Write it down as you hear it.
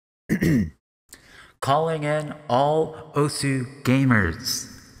Calling in all Osu gamers.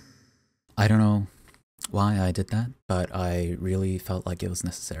 I don't know why I did that, but I really felt like it was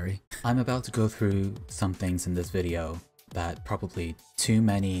necessary. I'm about to go through some things in this video that probably too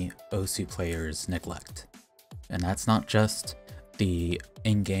many Osu players neglect. And that's not just the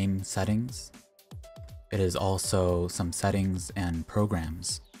in-game settings, it is also some settings and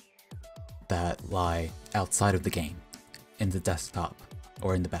programs that lie outside of the game, in the desktop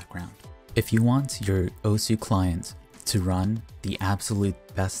or in the background. If you want your Osu client to run the absolute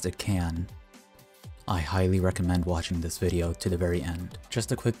best it can, I highly recommend watching this video to the very end.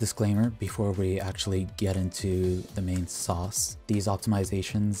 Just a quick disclaimer before we actually get into the main sauce. These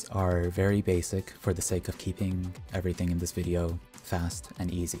optimizations are very basic for the sake of keeping everything in this video fast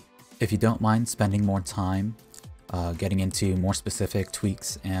and easy. If you don't mind spending more time getting into more specific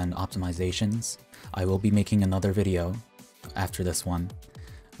tweaks and optimizations, I will be making another video after this one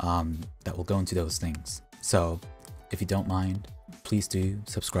that will go into those things. So if you don't mind, please do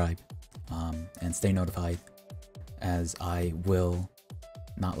subscribe and stay notified, as I will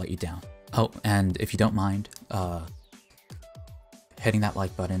not let you down. Oh, and if you don't mind, hitting that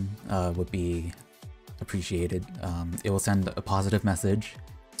like button would be appreciated. It will send a positive message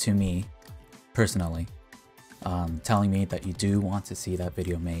to me personally, telling me that you do want to see that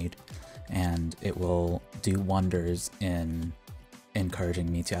video made, and it will do wonders in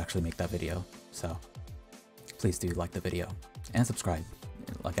encouraging me to actually make that video. So please do like the video and subscribe.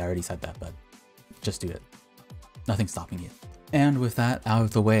 Like I already said that, but just do it. Nothing's stopping you. And with that out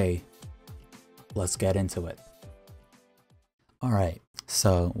of the way, let's get into it. Alright,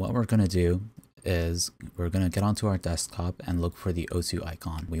 so what we're gonna do is we're gonna get onto our desktop and look for the Osu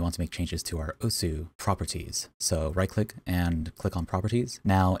icon. We want to make changes to our Osu properties. So right click and click on properties.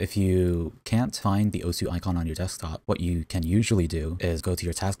 Now, if you can't find the Osu icon on your desktop, what you can usually do is go to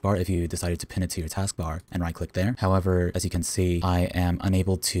your taskbar if you decided to pin it to your taskbar and right click there. However, as you can see, I am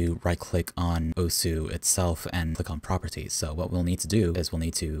unable to right click on Osu itself and click on properties. So what we'll need to do is we'll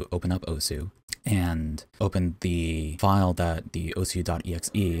need to open up Osu and open the file that the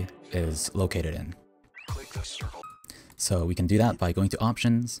osu.exe is located in. So we can do that by going to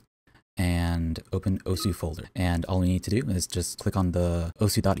options and open Osu folder. And all we need to do is just click on the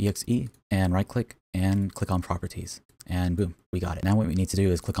osu.exe and right click and click on properties. And boom, we got it. Now what we need to do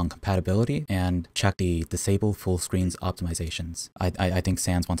is click on compatibility and check the disable full screens optimizations. I think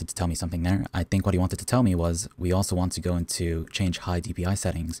Sans wanted to tell me something there. I think what he wanted to tell me was we also want to go into change high DPI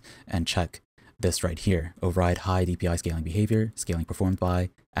settings and check this right here, override high DPI scaling behavior, scaling performed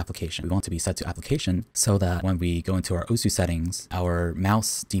by application. We want to be set to application so that when we go into our Osu settings, our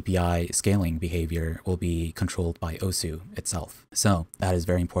mouse DPI scaling behavior will be controlled by Osu itself. So that is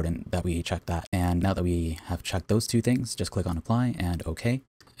very important that we check that. And now that we have checked those two things, just click on apply and OK.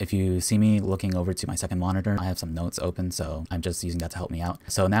 If you see me looking over to my second monitor, I have some notes open, so I'm just using that to help me out.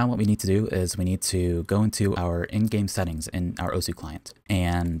 So now what we need to do is we need to go into our in-game settings in our Osu client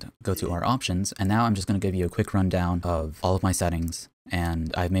and go to our options. And now I'm just going to give you a quick rundown of all of my settings.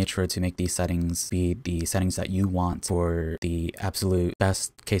 And I've made sure to make these settings be the settings that you want for the absolute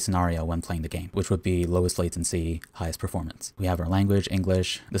best case scenario when playing the game, which would be lowest latency, highest performance. We have our language,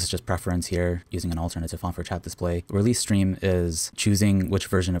 English. This is just preference here, using an alternative font for chat display. Release stream is choosing which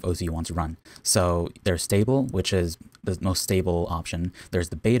version of Osu you want to run. So there's stable, which is the most stable option. There's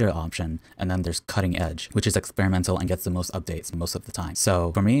the beta option, and then there's cutting edge, which is experimental and gets the most updates most of the time.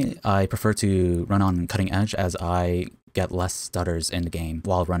 So for me, I prefer to run on cutting edge as I get less stutters in the game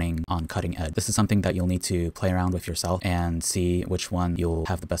while running on cutting edge. This is something that you'll need to play around with yourself and see which one you'll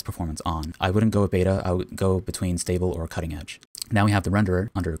have the best performance on. I wouldn't go with beta, I would go between stable or cutting edge. Now we have the renderer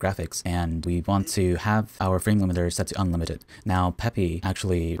under graphics, and we want to have our frame limiter set to unlimited. Now Peppy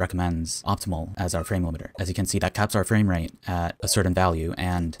actually recommends optimal as our frame limiter. As you can see, that caps our frame rate at a certain value,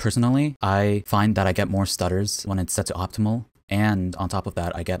 and personally, I find that I get more stutters when it's set to optimal. And on top of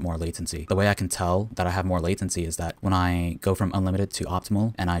that, I get more latency. The way I can tell that I have more latency is that when I go from unlimited to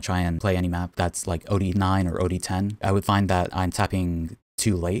optimal and I try and play any map that's like OD9 or OD10, I would find that I'm tapping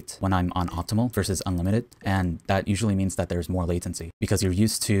too late when I'm on optimal versus unlimited, and that usually means that there's more latency because you're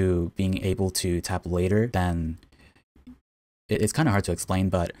used to being able to tap later than It's kind of hard to explain,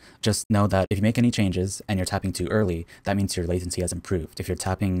 but just know that if you make any changes and you're tapping too early, that means your latency has improved. If you're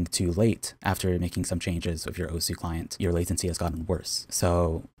tapping too late after making some changes with your Osu client, your latency has gotten worse.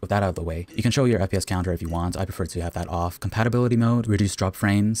 So with that out of the way, you can show your FPS counter if you want. I prefer to have that off. Compatibility mode, reduce drop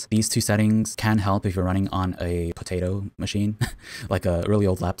frames. These two settings can help if you're running on a potato machine, like a really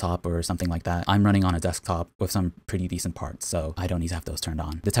old laptop or something like that. I'm running on a desktop with some pretty decent parts, so I don't need to have those turned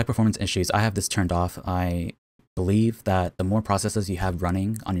on. Detect performance issues, I have this turned off. I believe that the more processes you have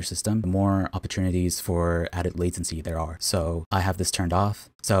running on your system, the more opportunities for added latency there are. So I have this turned off.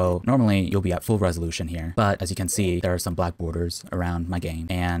 So normally you'll be at full resolution here, but as you can see, there are some black borders around my game,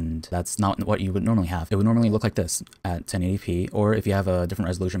 and that's not what you would normally have. It would normally look like this at 1080p, or if you have a different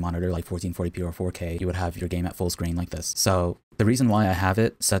resolution monitor like 1440p or 4K, you would have your game at full screen like this. So the reason why I have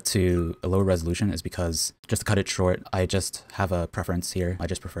it set to a lower resolution is because, just to cut it short, I just have a preference here. I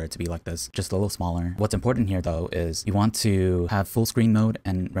just prefer it to be like this, just a little smaller. What's important here though is you want to have full screen mode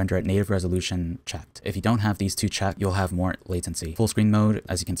and render at native resolution checked. If you don't have these two checked, you'll have more latency. Full screen mode,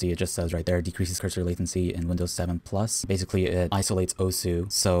 as you can see, it just says right there, decreases cursor latency in Windows 7 Plus. Basically, it isolates OSU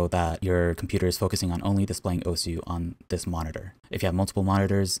so that your computer is focusing on only displaying OSU on this monitor. If you have multiple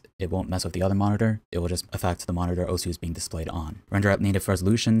monitors, it won't mess with the other monitor. It will just affect the monitor OSU is being displayed on. Render at native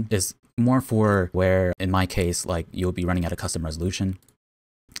resolution is more for where, in my case, like you'll be running at a custom resolution.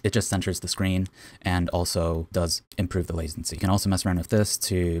 It just centers the screen and also does improve the latency. You can also mess around with this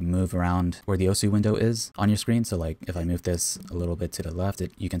to move around where the OSU window is on your screen. So like if I move this a little bit to the left,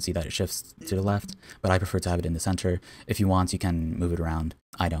 you can see that it shifts to the left, but I prefer to have it in the center. If you want, you can move it around.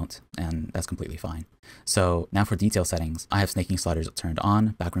 I don't, and that's completely fine. So now for detail settings, I have snaking sliders turned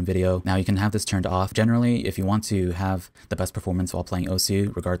on, background video. Now you can have this turned off. Generally, if you want to have the best performance while playing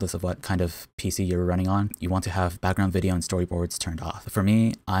OSU, regardless of what kind of PC you're running on, you want to have background video and storyboards turned off. For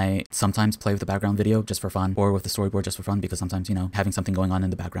me, I sometimes play with the background video just for fun, or with the storyboard just for fun, because sometimes, you know, having something going on in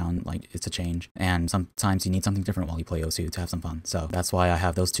the background, like it's a change. And sometimes you need something different while you play OSU to have some fun. So that's why I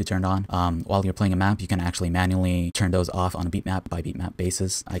have those two turned on. While you're playing a map, you can actually manually turn those off on a beatmap by beatmap basis.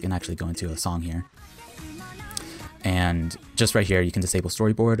 I can actually go into a song here. And just right here, you can disable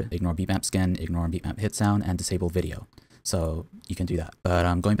storyboard, ignore beatmap skin, ignore beatmap hit sound, and disable video. So you can do that.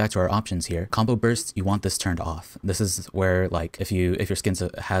 But going back to our options here, combo bursts, you want this turned off. This is where, like, if your skin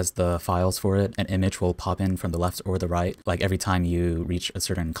has the files for it, an image will pop in from the left or the right, like every time you reach a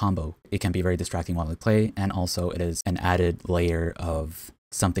certain combo. It can be very distracting while you play, and also it is an added layer of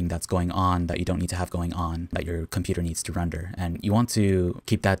something that's going on that you don't need to have going on that your computer needs to render, and you want to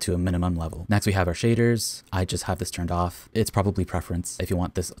keep that to a minimum level. Next we have our shaders. I just have this turned off. It's probably preference if you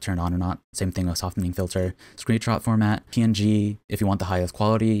want this turned on or not. Same thing with softening filter, screenshot format, PNG if you want the highest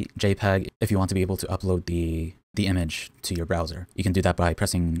quality, JPEG if you want to be able to upload the image to your browser. You can do that by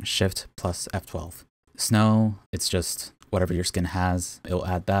pressing Shift plus F12. Snow, it's just whatever your skin has, it'll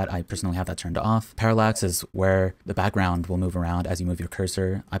add that. I personally have that turned off. Parallax is where the background will move around as you move your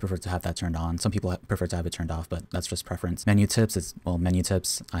cursor. I prefer to have that turned on. Some people prefer to have it turned off, but that's just preference. Menu tips is, well, menu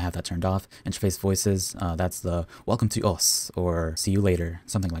tips, I have that turned off. Interface voices, that's the welcome to us or see you later,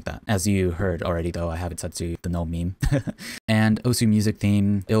 something like that. As you heard already though, I have it set to the no meme. And OSU music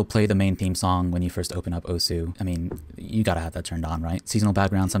theme, it'll play the main theme song when you first open up OSU. I mean, you gotta have that turned on, right? Seasonal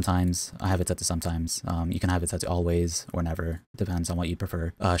background sometimes, I have it set to sometimes. You can have it set to always or never, depends on what you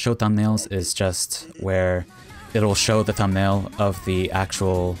prefer. Show thumbnails is just where it'll show the thumbnail of the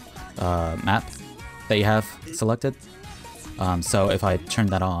actual map that you have selected. So if I turn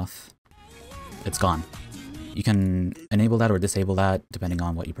that off, it's gone. You can enable that or disable that depending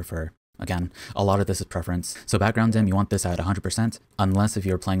on what you prefer. Again, a lot of this is preference. So background dim, you want this at 100%, unless if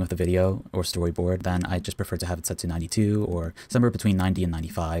you're playing with a video or storyboard, then I just prefer to have it set to 92 or somewhere between 90 and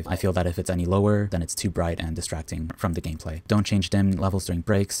 95. I feel that if it's any lower, then it's too bright and distracting from the gameplay. Don't change dim levels during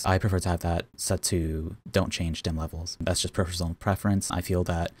breaks. I prefer to have that set to don't change dim levels. That's just personal preference. I feel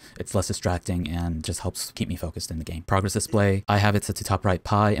that it's less distracting and just helps keep me focused in the game. Progress display, I have it set to top right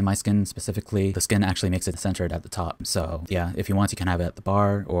pi in my skin specifically. The skin actually makes it centered at the top. So yeah, if you want, you can have it at the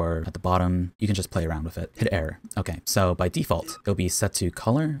bar or at the bottom. You can just play around with it. Hit error. Okay, so by default, it'll be set to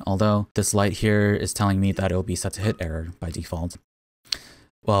color, although this light here is telling me that it'll be set to hit error by default.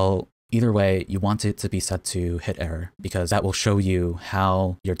 Well, either way, you want it to be set to hit error because that will show you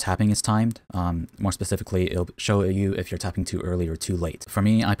how your tapping is timed. More specifically, it'll show you if you're tapping too early or too late. For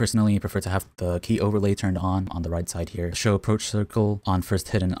me, I personally prefer to have the key overlay turned on the right side here. Show approach circle on first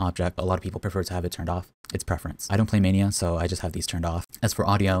hidden object. A lot of people prefer to have it turned off. It's preference. I don't play Mania, so I just have these turned off. As for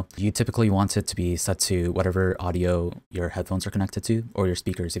audio, you typically want it to be set to whatever audio your headphones are connected to, or your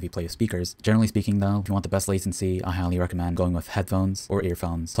speakers if you play with speakers. Generally speaking though, if you want the best latency, I highly recommend going with headphones or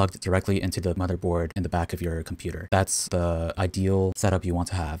earphones plugged directly into the motherboard in the back of your computer. That's the ideal setup you want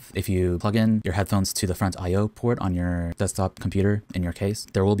to have. If you plug in your headphones to the front I/O port on your desktop computer, in your case,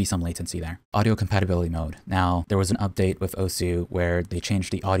 there will be some latency there. Audio compatibility mode. Now, there was an update with OSU where they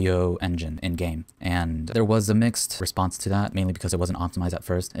changed the audio engine in-game, and there was a mixed response to that, mainly because it wasn't optimized at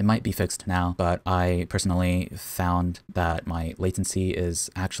first. It might be fixed now, but I personally found that my latency is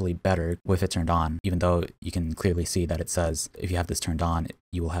actually better with it turned on, even though you can clearly see that it says if you have this turned on,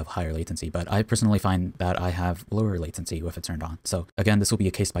 you will have higher latency, but I personally find that I have lower latency with it turned on. So again, this will be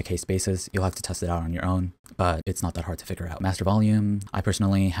a case-by-case basis. You'll have to test it out on your own, but it's not that hard to figure out. Master volume, I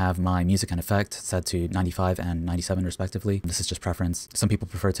personally have my music and effect set to 95 and 97 respectively. This is just preference. Some people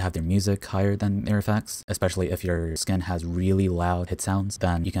prefer to have their music higher than their effects, especially if your skin has really loud hit sounds,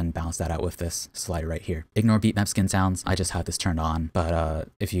 then you can balance that out with this slider right here. Ignore beatmap skin sounds. I just have this turned on, but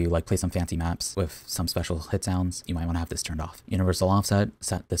if you like play some fancy maps with some special hit sounds, you might want to have this turned off. Universal offset,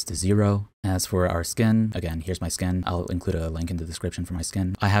 set this to 0. As for our skin, again, here's my skin. I'll include a link in the description for my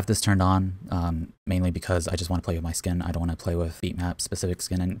skin. I have this turned on mainly because I just want to play with my skin. I don't want to play with beatmap specific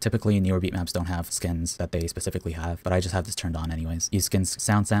skin, and typically newer beatmaps don't have skins that they specifically have, but I just have this turned on anyways. Use skin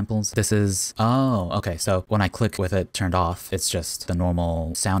sound samples. This is, oh, okay, so when I click with it turned off, it's just the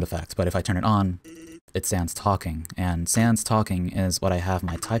normal sound effect, but if I turn it on, it's Sans talking, and Sans talking is what I have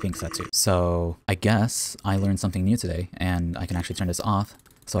my typing set to. So I guess I learned something new today, and I can actually turn this off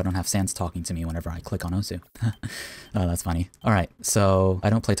so I don't have Sans talking to me whenever I click on Osu. Oh, that's funny. All right, so I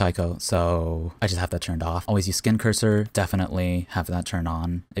don't play Taiko, so I just have that turned off. Always use skin cursor. Definitely have that turned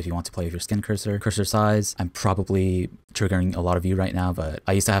on if you want to play with your skin cursor. Cursor size, I'm probably triggering a lot of you right now, but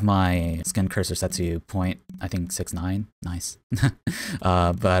I used to have my skin cursor set to I think 6.9. Nice.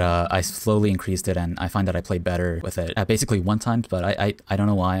 But I slowly increased it, and I find that I play better with it at basically 1 time, but I don't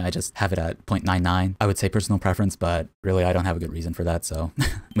know why. I just have it at 0.99. I would say personal preference, but really I don't have a good reason for that, so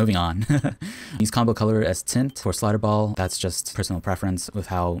moving on. Use combo color as tint for slider ball. That's just personal preference with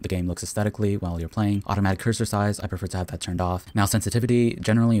how the game looks aesthetically while you're playing. Automatic cursor size, I prefer to have that turned off. Mouse sensitivity,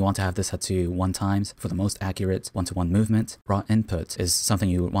 generally you want to have this set to 1 times for the most accurate one-to-one movement. Raw input is something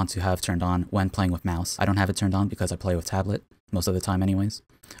you want to have turned on when playing with mouse. I don't have it turned on because I play with tablet most of the time anyways.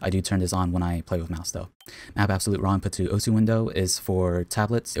 I do turn this on when I play with mouse though. Map absolute raw input to Osu window is for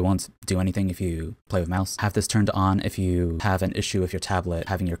tablets. It won't do anything if you play with mouse. Have this turned on if you have an issue with your tablet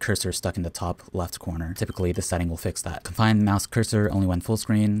having your cursor stuck in the top left corner. Typically this setting will fix that. Confine mouse cursor only when full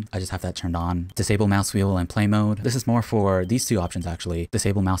screen. I just have that turned on. Disable mouse wheel and play mode. This is more for these 2 options actually.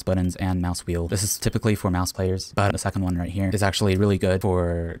 Disable mouse buttons and mouse wheel. This is typically for mouse players, but the second one right here is actually really good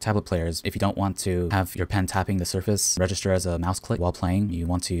for tablet players. If you don't want to have your pen tapping the surface register as a mouse click while playing, you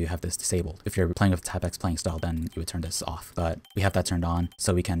want to have this disabled. If you're playing with TapX playing style, then you would turn this off, but we have that turned on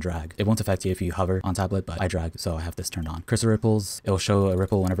so we can drag. It won't affect you if you hover on tablet, but I drag, so I have this turned on. Cursor ripples, it'll show a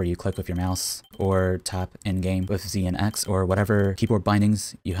ripple whenever you click with your mouse or tap in game with Z and X or whatever keyboard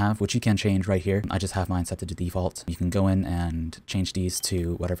bindings you have, which you can change right here. I just have mine set to the default. You can go in and change these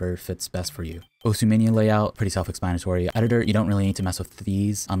to whatever fits best for you. Osu menu layout, pretty self-explanatory. Editor, you don't really need to mess with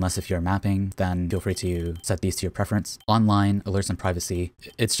these unless if you're mapping, then feel free to set these to your preference. Online, alerts and privacy,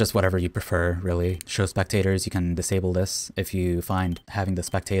 it's just whatever you prefer, really. Show spectators, you can disable this. If you find having the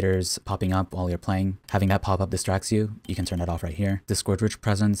spectators popping up while you're playing, having that pop up distracts you, you can turn that off right here. Discord rich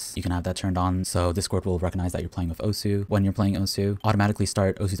presence, you can have that turned on, so Discord will recognize that you're playing with Osu when you're playing Osu. Automatically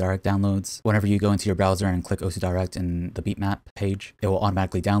start Osu Direct downloads. Whenever you go into your browser and click Osu Direct in the beatmap page, it will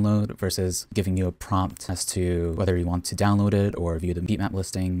automatically download versus giving you a prompt as to whether you want to download it or view the beatmap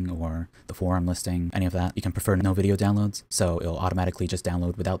listing or the forum listing, any of that. You can prefer no video downloads, so it'll automatically just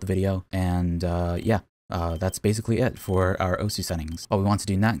download without the video. And yeah, that's basically it for our Osu settings. What we want to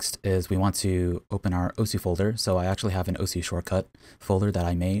do next is we want to open our Osu folder. So I actually have an Osu shortcut folder that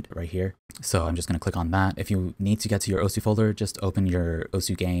I made right here. So I'm just going to click on that. If you need to get to your Osu folder, just open your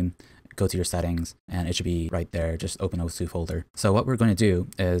Osu game, go to your settings, and it should be right there. Just open Osu folder. So what we're going to do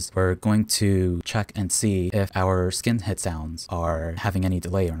is we're going to check and see if our skin hit sounds are having any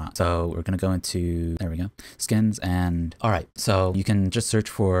delay or not. So we're going to go into, there we go, skins, and all right, so you can just search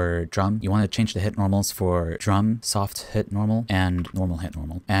for drum. You want to change the hit normals for drum, soft hit normal, and normal hit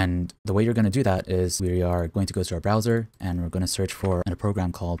normal. And the way you're going to do that is we are going to go to our browser and we're going to search for a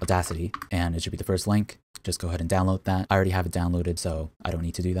program called Audacity, and it should be the first link. Just go ahead and download that. I already have it downloaded, so I don't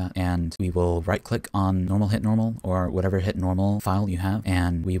need to do that. And we will right click on normal hit normal or whatever hit normal file you have,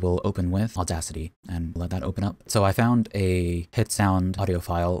 and we will open with Audacity and let that open up. So I found a hit sound audio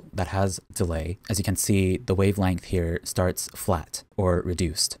file that has delay. As you can see, the wavelength here starts flat or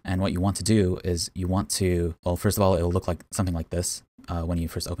reduced. And what you want to do is you want to, well, first of all, it'll look like something like this when you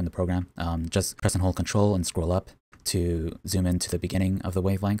first open the program. Just press and hold Control and scroll up to zoom into the beginning of the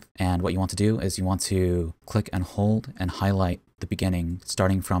wavelength. And what you want to do is you want to click and hold and highlight the beginning,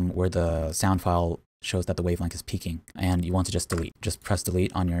 starting from where the sound file shows that the wavelength is peaking, and you want to just delete. Just press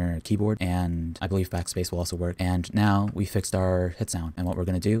delete on your keyboard, and I believe backspace will also work. And now we fixed our hit sound, and what we're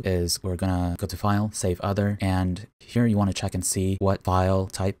going to do is we're going to go to File, Save Other, and here you want to check and see what file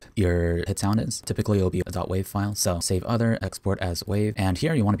type your hit sound is. Typically it'll be a .wav file, so Save Other, export as WAV, and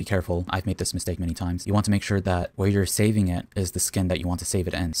here you want to be careful. I've made this mistake many times. You want to make sure that where you're saving it is the skin that you want to save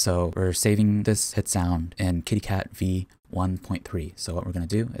it in. So we're saving this hit sound in kittycat v 1.3. So what we're going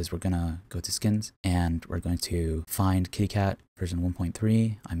to do is we're going to go to skins, and we're going to find kittycat version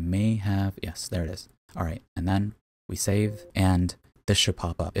 1.3. I may have, yes, there it is. All right, and then we save, and this should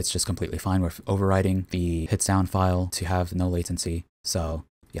pop up. It's just completely fine. We're overriding the hit sound file to have no latency. So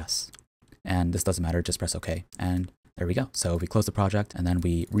yes, and this doesn't matter. Just press OK, and there we go. So we close the project, and then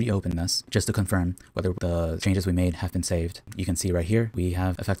we reopen this just to confirm whether the changes we made have been saved. You can see right here, we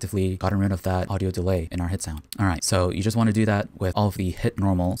have effectively gotten rid of that audio delay in our hit sound. All right, so you just want to do that with all of the hit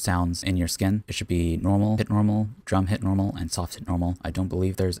normal sounds in your skin. It should be normal, hit normal, drum hit normal, and soft hit normal. I don't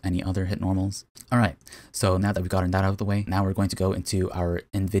believe there's any other hit normals. All right, so now that we've gotten that out of the way, now we're going to go into our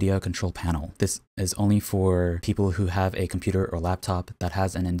Nvidia control panel. This is only for people who have a computer or laptop that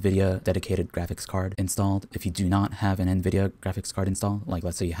has an Nvidia dedicated graphics card installed. If you do not have an Nvidia graphics card installed, like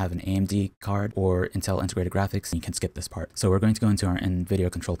let's say you have an AMD card or Intel integrated graphics, you can skip this part. So we're going to go into our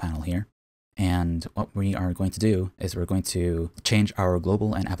Nvidia control panel here. And what we are going to do is we're going to change our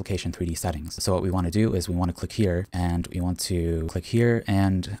global and application 3D settings. So what we want to do is we want to click here, and we want to click here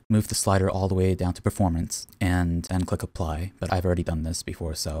and move the slider all the way down to performance, and then click apply. But I've already done this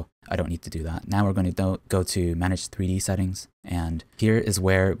before, so I don't need to do that. Now we're going to go to manage 3D settings, and here is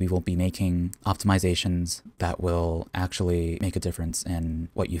where we will be making optimizations that will actually make a difference in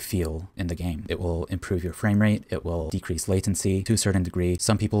what you feel in the game. It will improve your frame rate. It will decrease latency to a certain degree.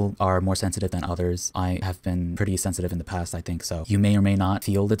 Some people are more sensitive than others. I have been pretty sensitive in the past, I think, so you may or may not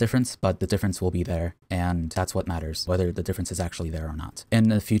feel the difference, but the difference will be there, and that's what matters, whether the difference is actually there or not.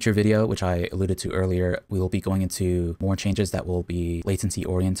 In a future video, which I alluded to earlier, we will be going into more changes that will be latency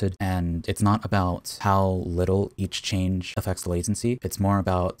oriented, and it's not about how little each change affects the latency. It's more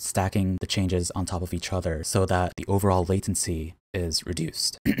about stacking the changes on top of each other so that the overall latency is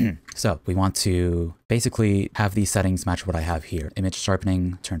reduced. So we want to basically have these settings match what I have here. Image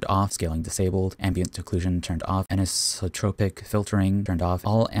sharpening turned off, scaling disabled, ambient occlusion turned off, anisotropic filtering turned off,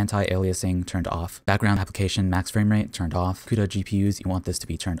 all anti-aliasing turned off, background application max frame rate turned off, CUDA GPUs, you want this to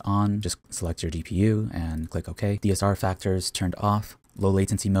be turned on, just select your GPU and click OK. DSR factors turned off. Low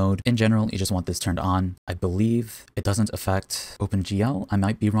latency mode. In general, you just want this turned on. I believe it doesn't affect OpenGL. I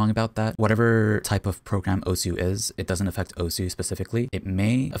might be wrong about that. Whatever type of program OSU is, it doesn't affect OSU specifically. It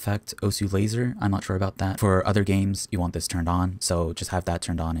may affect OSU laser. I'm not sure about that. For other games, you want this turned on. So just have that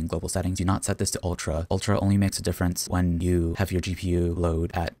turned on in global settings. Do not set this to ultra. Ultra only makes a difference when you have your GPU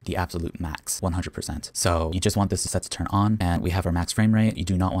load at the absolute max, 100%. So you just want this set to turn on, and we have our max frame rate. You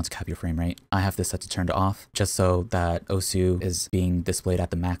do not want to cap your frame rate. I have this set to turned off just so that OSU is being displayed at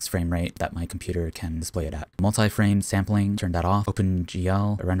the max frame rate that my computer can display it at. Multi-frame sampling, turn that off.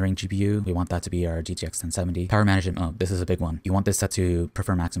 OpenGL, rendering GPU, we want that to be our GTX 1070. Power management mode, this is a big one. You want this set to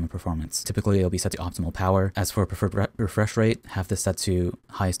prefer maximum performance. Typically, it'll be set to optimal power. As for preferred refresh rate, have this set to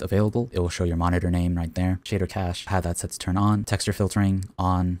highest available. It will show your monitor name right there. Shader cache, have that set to turn on. Texture filtering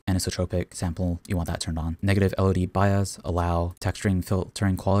on. Anisotropic sample, you want that turned on. Negative LOD bias, allow. Texturing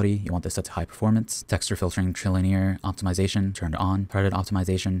filtering quality, you want this set to high performance. Texture filtering trilinear optimization, turned on. Parted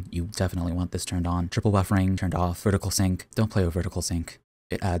optimization, you definitely want this turned on. Triple buffering, turned off. Vertical sync, don't play with vertical sync.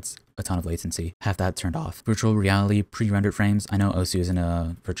 It adds a ton of latency. Have that turned off. Virtual reality pre-rendered frames. I know OSU isn't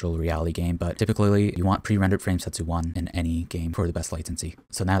a virtual reality game, but typically you want pre-rendered frames set to 1 in any game for the best latency.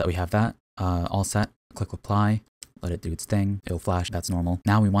 So now that we have that all set, click apply. Let it do its thing. It'll flash. That's normal.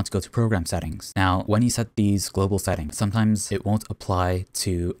 Now we want to go to program settings. Now, when you set these global settings, sometimes it won't apply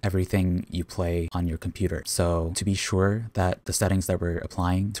to everything you play on your computer. So to be sure that the settings that we're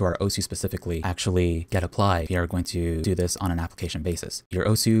applying to our OSU specifically actually get applied, we are going to do this on an application basis. Your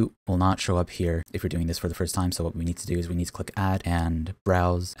OSU will not show up here if you're doing this for the first time. So what we need to do is we need to click add and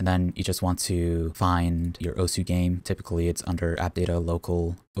browse. And then you just want to find your OSU game. Typically it's under app data,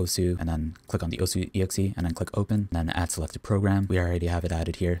 local, OSU, and then click on the OSU exe and then click open, and then add selected program. We already have it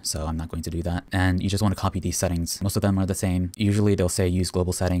added here, so I'm not going to do that. And you just want to copy these settings. Most of them are the same. Usually they'll say use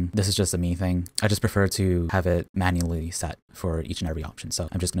global setting. This is just a me thing. I just prefer to have it manually set for each and every option. So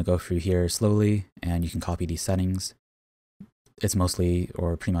I'm just going to go through here slowly, and you can copy these settings. It's mostly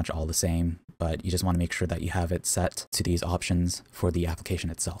or pretty much all the same, but you just want to make sure that you have it set to these options for the application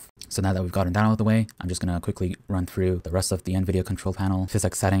itself. So now that we've gotten that out of the way, I'm just going to quickly run through the rest of the Nvidia control panel.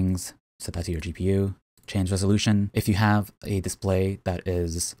 Physics settings, set that to your GPU. change resolution. If you have a display that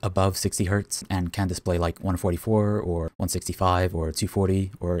is above 60 Hertz and can display like 144 or 165 or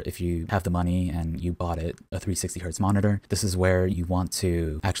 240, or if you have the money and you bought it a 360 Hertz monitor, this is where you want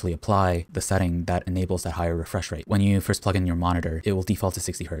to actually apply the setting that enables that higher refresh rate. When you first plug in your monitor, it will default to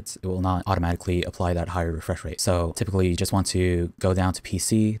 60 Hertz. It will not automatically apply that higher refresh rate. So typically you just want to go down to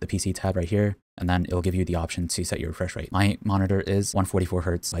PC, the PC tab right here, and then it'll give you the option to set your refresh rate. My monitor is 144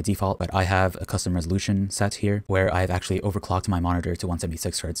 Hertz by default, but I have a custom resolution set here where I've actually overclocked my monitor to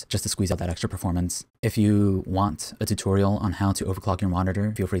 176 Hertz just to squeeze out that extra performance. If you want a tutorial on how to overclock your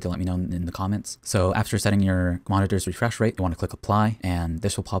monitor, feel free to let me know in the comments. So after setting your monitor's refresh rate, you want to click apply, and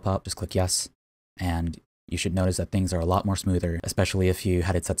this will pop up. Just click yes, and you should notice that things are a lot more smoother, especially if you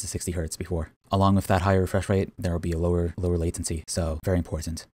had it set to 60 Hertz before. Along with that higher refresh rate, there will be a lower latency, so very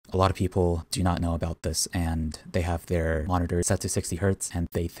important. A lot of people do not know about this, and they have their monitor set to 60 Hertz and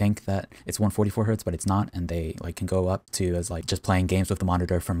they think that it's 144 Hertz, but it's not, and they can go up to as just playing games with the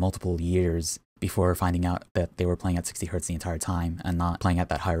monitor for multiple years before finding out that they were playing at 60 Hertz the entire time and not playing at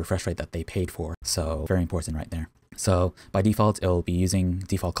that higher refresh rate that they paid for. So very important right there. So by default, it'll be using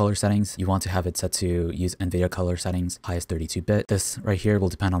default color settings. You want to have it set to use Nvidia color settings, highest 32-bit. This right here will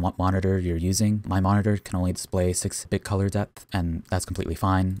depend on what monitor you're using. My monitor can only display 6-bit color depth, and that's completely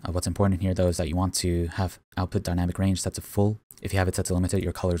fine. What's important here though is that you want to have output dynamic range set to full. If you have it set to limited,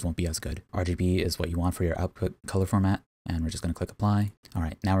 your colors won't be as good. RGB is what you want for your output color format, and we're just going to click apply. All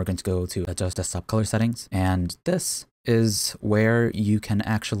right, now we're going to go to adjust desktop color settings, and this is where you can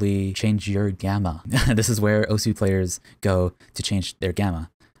actually change your gamma. This is where OSU players go to change their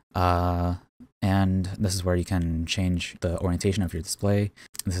gamma. And this is where you can change the orientation of your display.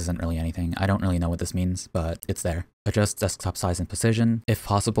 This isn't really anything. I don't really know what this means, but it's there. Adjust desktop size and precision. If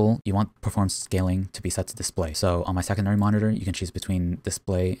possible, you want performance scaling to be set to display. So on my secondary monitor, you can choose between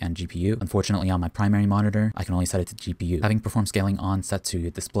display and GPU. Unfortunately, on my primary monitor, I can only set it to GPU. Having performance scaling on set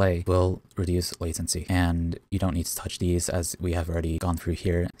to display will reduce latency, and you don't need to touch these as we have already gone through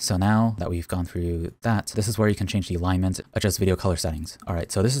here. So now that we've gone through that, this is where you can change the alignment, adjust video color settings. All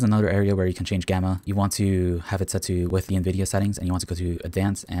right, so this is another area where you can change gamma. You want to have it set to with the Nvidia settings, and you want to go to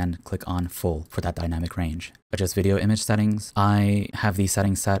advanced and click on full for that dynamic range. Adjust video image settings. I have these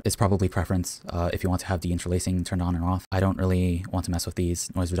settings set. It's probably preference if you want to have the interlacing turned on or off. I don't really want to mess with these,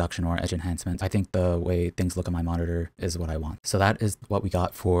 noise reduction or edge enhancement. I think the way things look on my monitor is what I want. So that is what we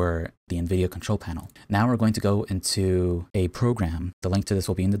got for the Nvidia control panel. Now we're going to go into a program. The link to this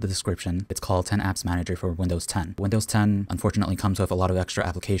will be in the description. It's called 10 Apps Manager for Windows 10. Windows 10 unfortunately comes with a lot of extra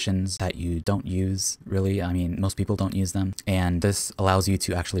applications that you don't use really. I mean, most people don't use them, and this allows you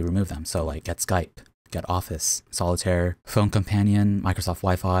to actually remove them. So like Get Skype, Get Office, Solitaire, Phone Companion, Microsoft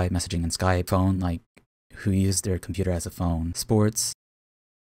Wi-Fi, messaging and Skype, phone, like who used their computer as a phone, sports.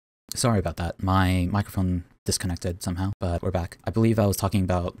 Sorry about that. My microphone disconnected somehow, but we're back. I believe I was talking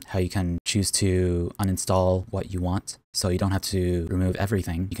about how you can choose to uninstall what you want. So you don't have to remove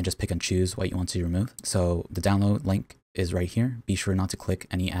everything. You can just pick and choose what you want to remove. So the download link is right here. Be sure not to click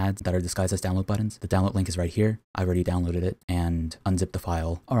any ads that are disguised as download buttons. The download link is right here. I've already downloaded it and unzipped the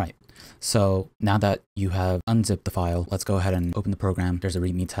file. All right. So now that you have unzipped the file, let's go ahead and open the program. There's a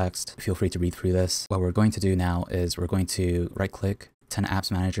README text. Feel free to read through this. What we're going to do now is we're going to right click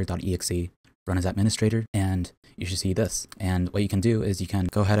 10appsmanager.exe, run as administrator, and you should see this. And what you can do is you can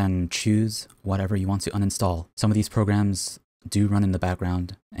go ahead and choose whatever you want to uninstall. Some of these programs do run in the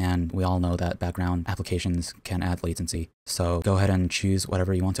background, and we all know that background applications can add latency. So go ahead and choose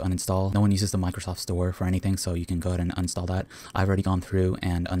whatever you want to uninstall. No one uses the Microsoft Store for anything, so you can go ahead and uninstall that. I've already gone through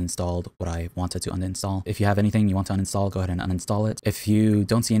and uninstalled what I wanted to uninstall. If you have anything you want to uninstall, go ahead and uninstall it. If you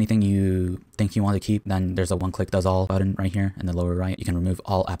don't see anything you think you want to keep, then there's a one-click does all button right here in the lower right. You can remove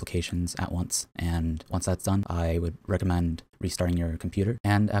all applications at once, and once that's done, I would recommend restarting your computer.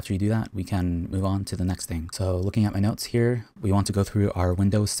 And after you do that, we can move on to the next thing. So looking at my notes here, we want to go through our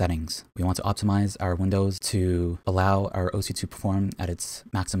Windows settings. We want to optimize our Windows to allow our OSU to perform at its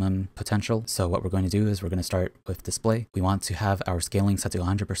maximum potential. So what we're going to do is we're going to start with display. We want to have our scaling set to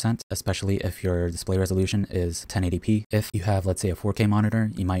 100%, especially if your display resolution is 1080p. If you have, let's say, a 4K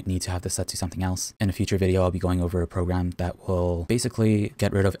monitor, you might need to have this set to something else. In a future video, I'll be going over a program that will basically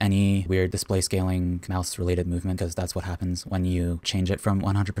get rid of any weird display scaling mouse related movement, because that's what happens when you change it from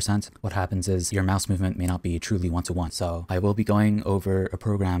 100%. What happens is your mouse movement may not be truly one-to-one. So I will be going over a program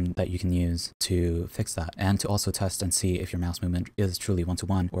program that you can use to fix that, and to also test and see if your mouse movement is truly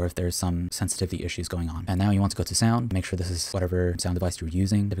one-to-one or if there's some sensitivity issues going on. And now you want to go to sound, make sure this is whatever sound device you're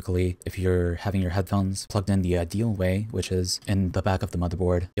using. Typically, if you're having your headphones plugged in the ideal way, which is in the back of the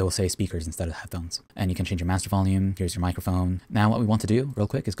motherboard, it will say speakers instead of headphones. And you can change your master volume. Here's your microphone. Now what we want to do real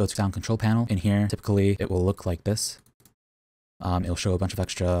quick is go to sound control panel. In here, typically it will look like this. It'll show a bunch of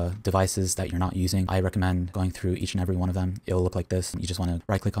extra devices that you're not using. I recommend going through each and every one of them. It'll look like this. You just want to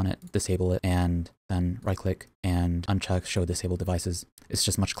right click on it, disable it, and then right click and uncheck show disabled devices. It's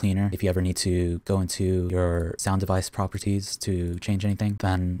just much cleaner. If you ever need to go into your sound device properties to change anything,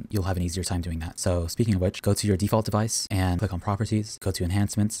 then you'll have an easier time doing that. So speaking of which, go to your default device and click on properties, go to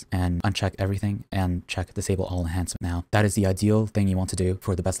enhancements and uncheck everything and check disable all enhancement. Now that is the ideal thing you want to do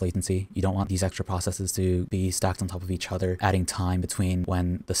for the best latency. You don't want these extra processes to be stacked on top of each other, adding time between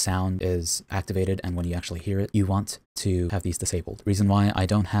when the sound is activated and when you actually hear it. You want to have these disabled. Reason why I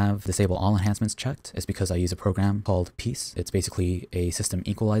don't have disable all enhancements checked is because I use a program called Peace. It's basically a system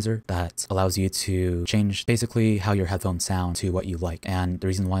equalizer that allows you to change basically how your headphones sound to what you like. And the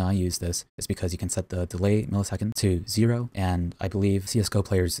reason why I use this is because you can set the delay millisecond to 0, and I believe CSGO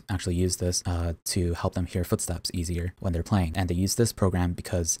players actually use this to help them hear footsteps easier when they're playing. And they use this program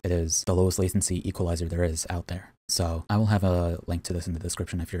because it is the lowest latency equalizer there is out there. So I will have a link to this in the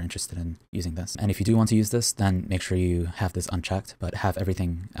description if you're interested in using this. And if you do want to use this, then make sure you have this unchecked, but have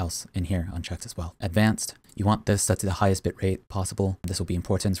everything else in here unchecked as well. Advanced, you want this set to the highest bitrate possible. This will be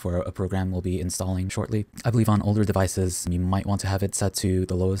important for a program we'll be installing shortly. I believe on older devices, you might want to have it set to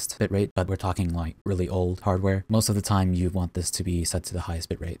the lowest bitrate, but we're talking like really old hardware. Most of the time, you want this to be set to the highest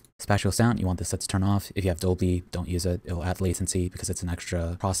bitrate. Spatial sound, you want this set to turn off. If you have Dolby, don't use it. It'll add latency because it's an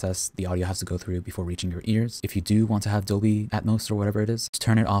extra process the audio has to go through before reaching your ears. If you do want to have Dolby Atmos or whatever it is, just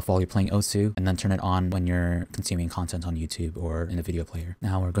turn it off while you're playing OSU and then turn it on when you're consuming content on YouTube or in a video player.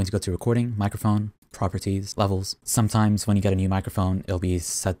 Now we're going to go to recording, microphone, properties, levels. Sometimes when you get a new microphone, it'll be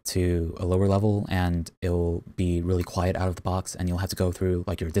set to a lower level and it'll be really quiet out of the box, and you'll have to go through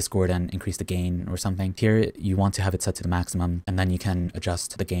like your Discord and increase the gain or something. Here, you want to have it set to the maximum, and then you can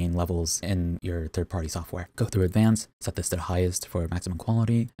adjust the gain levels in your third-party software. Go through advanced, set this to the highest for maximum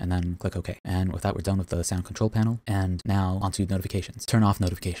quality, and then click OK. And with that, we're done with the sound control panel. And now onto notifications. Turn off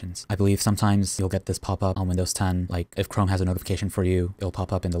notifications. I believe sometimes you'll get this pop up on Windows 10. Like if Chrome has a notification for you, it'll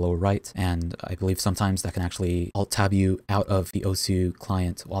pop up in the lower right. And I believe sometimes that can actually alt tab you out of the OSU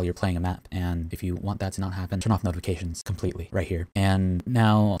client while you're playing a map. And if you want that to not happen, turn off notifications completely right here. And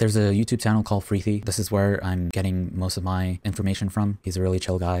now there's a YouTube channel called Freethy. This is where I'm getting most of my information from. He's a really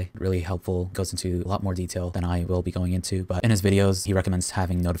chill guy, really helpful, goes into a lot more detail than I will be going into. But in his videos, he recommends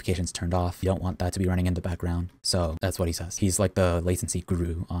having notifications turned off. You don't want that to be running in the background. So that's what he says. He's like the latency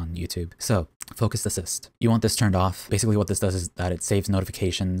guru on YouTube. So focus assist. You want this turned off. Basically what this does is that it saves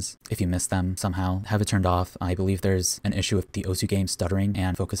notifications if you miss them somehow. Have it turned off. I believe there's an issue with the OSU game stuttering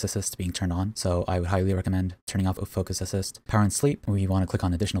and focus assist being turned on. So I would highly recommend turning off focus assist. Power and sleep. We want to click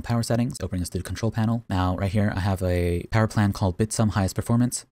on additional power settings. It'll bring us to the control panel. Now right here, I have a power plan called Bitsum Highest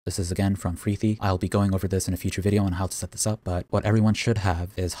Performance. This is again from Freethy. I'll be going over this in a future video on how to set this up, but what everyone should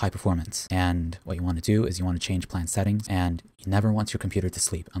have is high performance. And what you want to do is you want to change plan settings, and you never want your computer to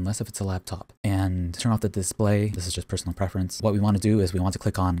sleep unless if it's a laptop. And turn off the display. This is just personal preference. What we want to do is we want to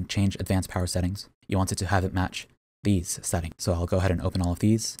click on change advanced power settings. You want it to have it match these settings. So I'll go ahead and open all of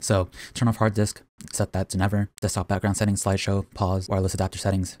these. So turn off hard disk, set that to never. Desktop background settings, slideshow, pause. Wireless adapter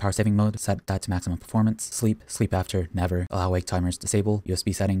settings, power saving mode, set that to maximum performance. Sleep after, never. Allow wake timers, disable.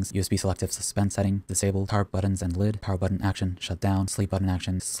 USB settings, USB selective suspend setting, disable. Power buttons and lid, power button action, shut down. Sleep button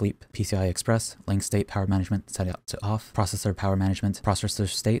action, sleep. PCI Express, link state power management, set it to off. Processor power management, processor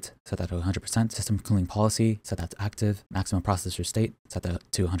state, set that to 100%. System cooling policy, set that to active. Maximum processor state, set that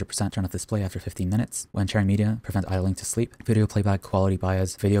to 100%. Turn off display after 15 minutes. When sharing media, prevent idling to sleep. Video playback quality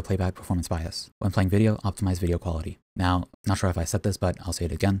bias, video playback performance bias. When playing video, optimize video quality. Now, not sure if I said this, but I'll say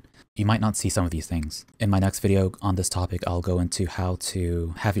it again. You might not see some of these things. In my next video on this topic, I'll go into how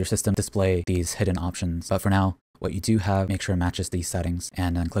to have your system display these hidden options. But for now, what you do have, make sure it matches these settings,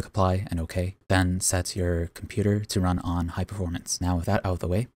 and then click apply and OK. Then set your computer to run on high performance. Now with that out of the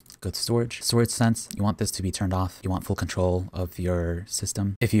way, go to storage. Storage sense, you want this to be turned off. You want full control of your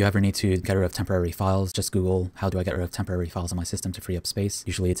system. If you ever need to get rid of temporary files, just Google, how do I get rid of temporary files on my system to free up space?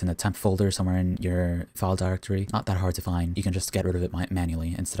 Usually it's in a temp folder somewhere in your file directory. Not that hard to find. You can just get rid of it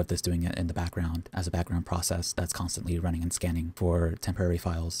manually instead of this doing it in the background as a background process that's constantly running and scanning for temporary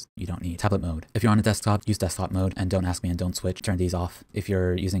files you don't need. Tablet mode. If you're on a desktop, use desktop mode, and don't ask me and don't switch. Turn these off. If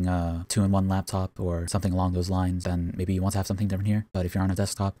you're using a 2-in-1 laptop or something along those lines, then maybe you want to have something different here. But if you're on a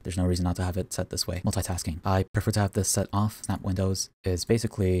desktop, there's There's no reason not to have it set this way. Multitasking. I prefer to have this set off. Snap windows is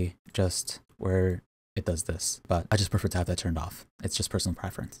basically just where it does this, but I just prefer to have that turned off. It's just personal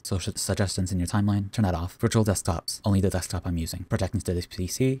preference. Social suggestions in your timeline, turn that off. Virtual desktops, only the desktop I'm using. Projecting to this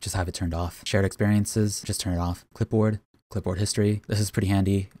PC, just have it turned off. Shared experiences, just turn it off. Clipboard history. This is pretty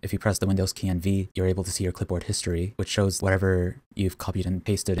handy. If you press the Windows key and V, you're able to see your clipboard history, which shows whatever you've copied and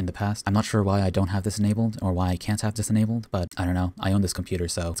pasted in the past. I'm not sure why I don't have this enabled or why I can't have this enabled, but I don't know. I own this computer,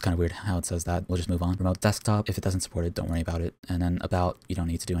 so it's kind of weird how it says that. We'll just move on. Remote desktop, if it doesn't support it, don't worry about it. And then about, you don't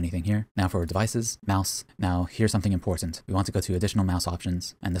need to do anything here. Now for devices, mouse. Now here's something important. We want to go to additional mouse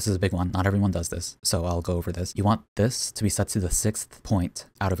options, and this is a big one. Not everyone does this, so I'll go over this. You want this to be set to the 6th point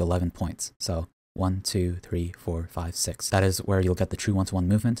out of 11 points. So 1, 2, 3, 4, 5, 6. That is where you'll get the true one-to-one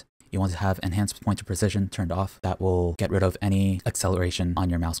movement. You want to have enhanced pointer precision turned off. That will get rid of any acceleration on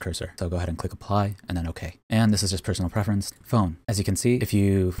your mouse cursor. So go ahead and click apply and then OK. And this is just personal preference. Phone. As you can see, if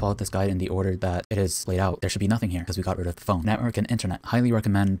you followed this guide in the order that it is laid out, there should be nothing here because we got rid of the phone. Network and internet. Highly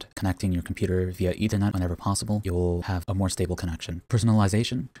recommend connecting your computer via Ethernet whenever possible. You'll have a more stable connection.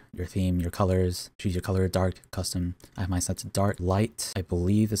 Personalization. Your theme, your colors. Choose your color, dark, custom. I have mine set to dark. Light, I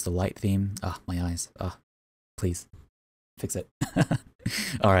believe, is the light theme. My eyes. Please fix it.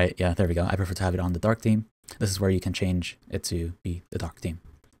 All right, yeah, there we go. I prefer to have it on the dark theme. This is where you can change it to be the dark theme.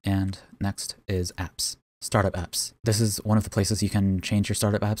 And next is apps. Startup apps. This is one of the places you can change your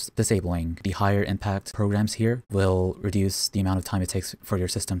startup apps. Disabling the higher impact programs here will reduce the amount of time it takes for your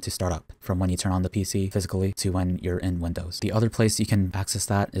system to start up from when you turn on the PC physically to when you're in Windows. The other place you can access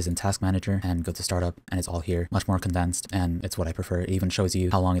that is in Task Manager and go to Startup, and it's all here. Much more condensed, and it's what I prefer. It even shows you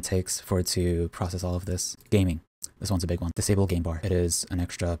how long it takes for it to process all of this. Gaming. This one's a big one. Disable game bar. It is an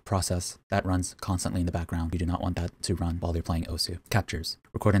extra process that runs constantly in the background. You do not want that to run while you're playing OSU. Captures.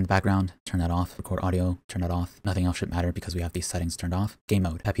 Record in the background, turn that off. Record audio, turn that off. Nothing else should matter because we have these settings turned off. Game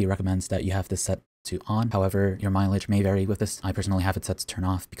mode. Peppy recommends that you have this set to on. However, your mileage may vary with this. I personally have it set to turn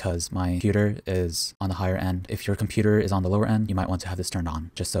off because my computer is on the higher end. If your computer is on the lower end, you might want to have this turned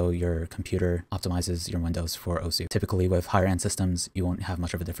on just so your computer optimizes your windows for OSU. Typically with higher end systems, you won't have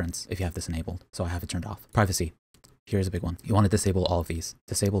much of a difference if you have this enabled. So I have it turned off. Privacy. Here's a big one. You want to disable all of these.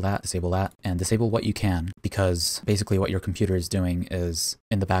 Disable that, and disable what you can, because basically what your computer is doing is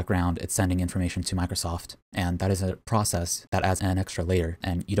in the background, it's sending information to Microsoft, and that is a process that adds an extra layer,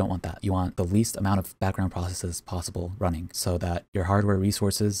 and you don't want that. You want the least amount of background processes possible running so that your hardware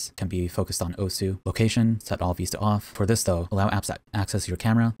resources can be focused on OSU. Location, set all of these to off. For this though, allow apps that access your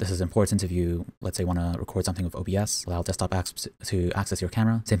camera. This is important if you, let's say, want to record something with OBS. Allow desktop apps to access your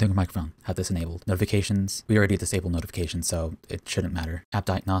camera. Same thing with microphone. Have this enabled. Notifications, we already disabled notifications, so it shouldn't matter. App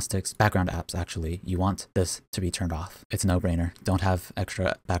diagnostics, background apps, actually, you want this to be turned off. It's a no-brainer. Don't have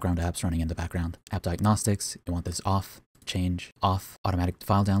extra background apps running in the background. App diagnostics, you want this off. Change off. Automatic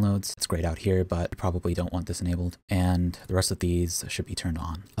file downloads, it's grayed out here, but you probably don't want this enabled. And the rest of these should be turned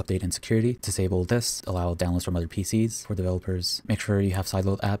on. Update and security, disable this, allow downloads from other PCs. For developers, make sure you have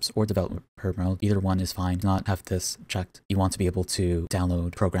sideload apps or developer mode. Either one is fine. Do not have this checked. You want to be able to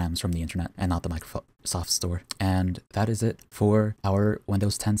download programs from the internet and not the Microsoft Store. And that is it for our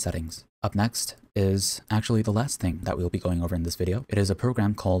Windows 10 settings. Up next is actually the last thing that we'll be going over in this video. It is a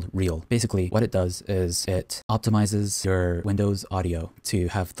program called Real. Basically, what it does is it optimizes your Windows audio to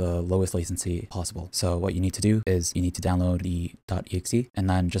have the lowest latency possible. So what you need to do is you need to download the .exe and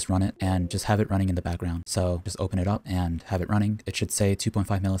then just run it and just have it running in the background. So just open it up and have it running. It should say 2.5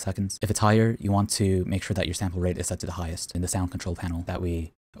 milliseconds. If it's higher, you want to make sure that your sample rate is set to the highest in the sound control panel that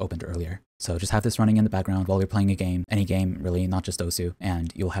we opened earlier. So just have this running in the background while you're playing a game, any game really, not just OSU,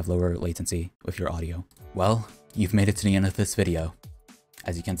 and you'll have lower latency with your audio. Well, you've made it to the end of this video.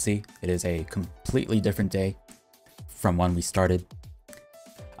 As you can see, it is a completely different day from when we started.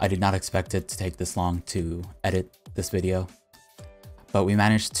 I did not expect it to take this long to edit this video, but we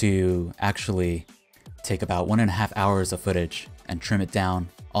managed to actually take about 1.5 hours of footage and trim it down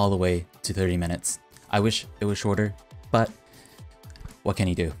all the way to 30 minutes. I wish it was shorter, but what can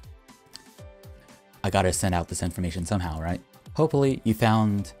you do? I gotta send out this information somehow, right? Hopefully you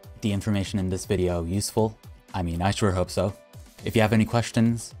found the information in this video useful. I mean, I sure hope so. If you have any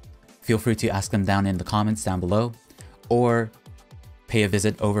questions, feel free to ask them down in the comments down below, or pay a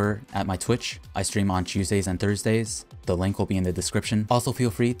visit over at my Twitch. I stream on Tuesdays and Thursdays. The link will be in the description. Also feel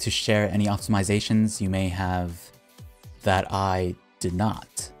free to share any optimizations you may have that I did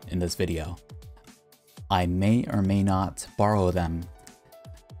not in this video. I may or may not borrow them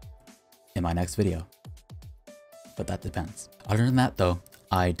in my next video, but that depends. Other than that though,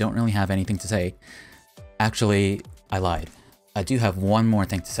 I don't really have anything to say. Actually, I lied. I do have one more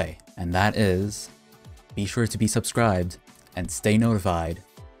thing to say, and that is be sure to be subscribed and stay notified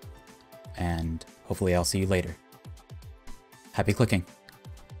and hopefully I'll see you later. Happy clicking!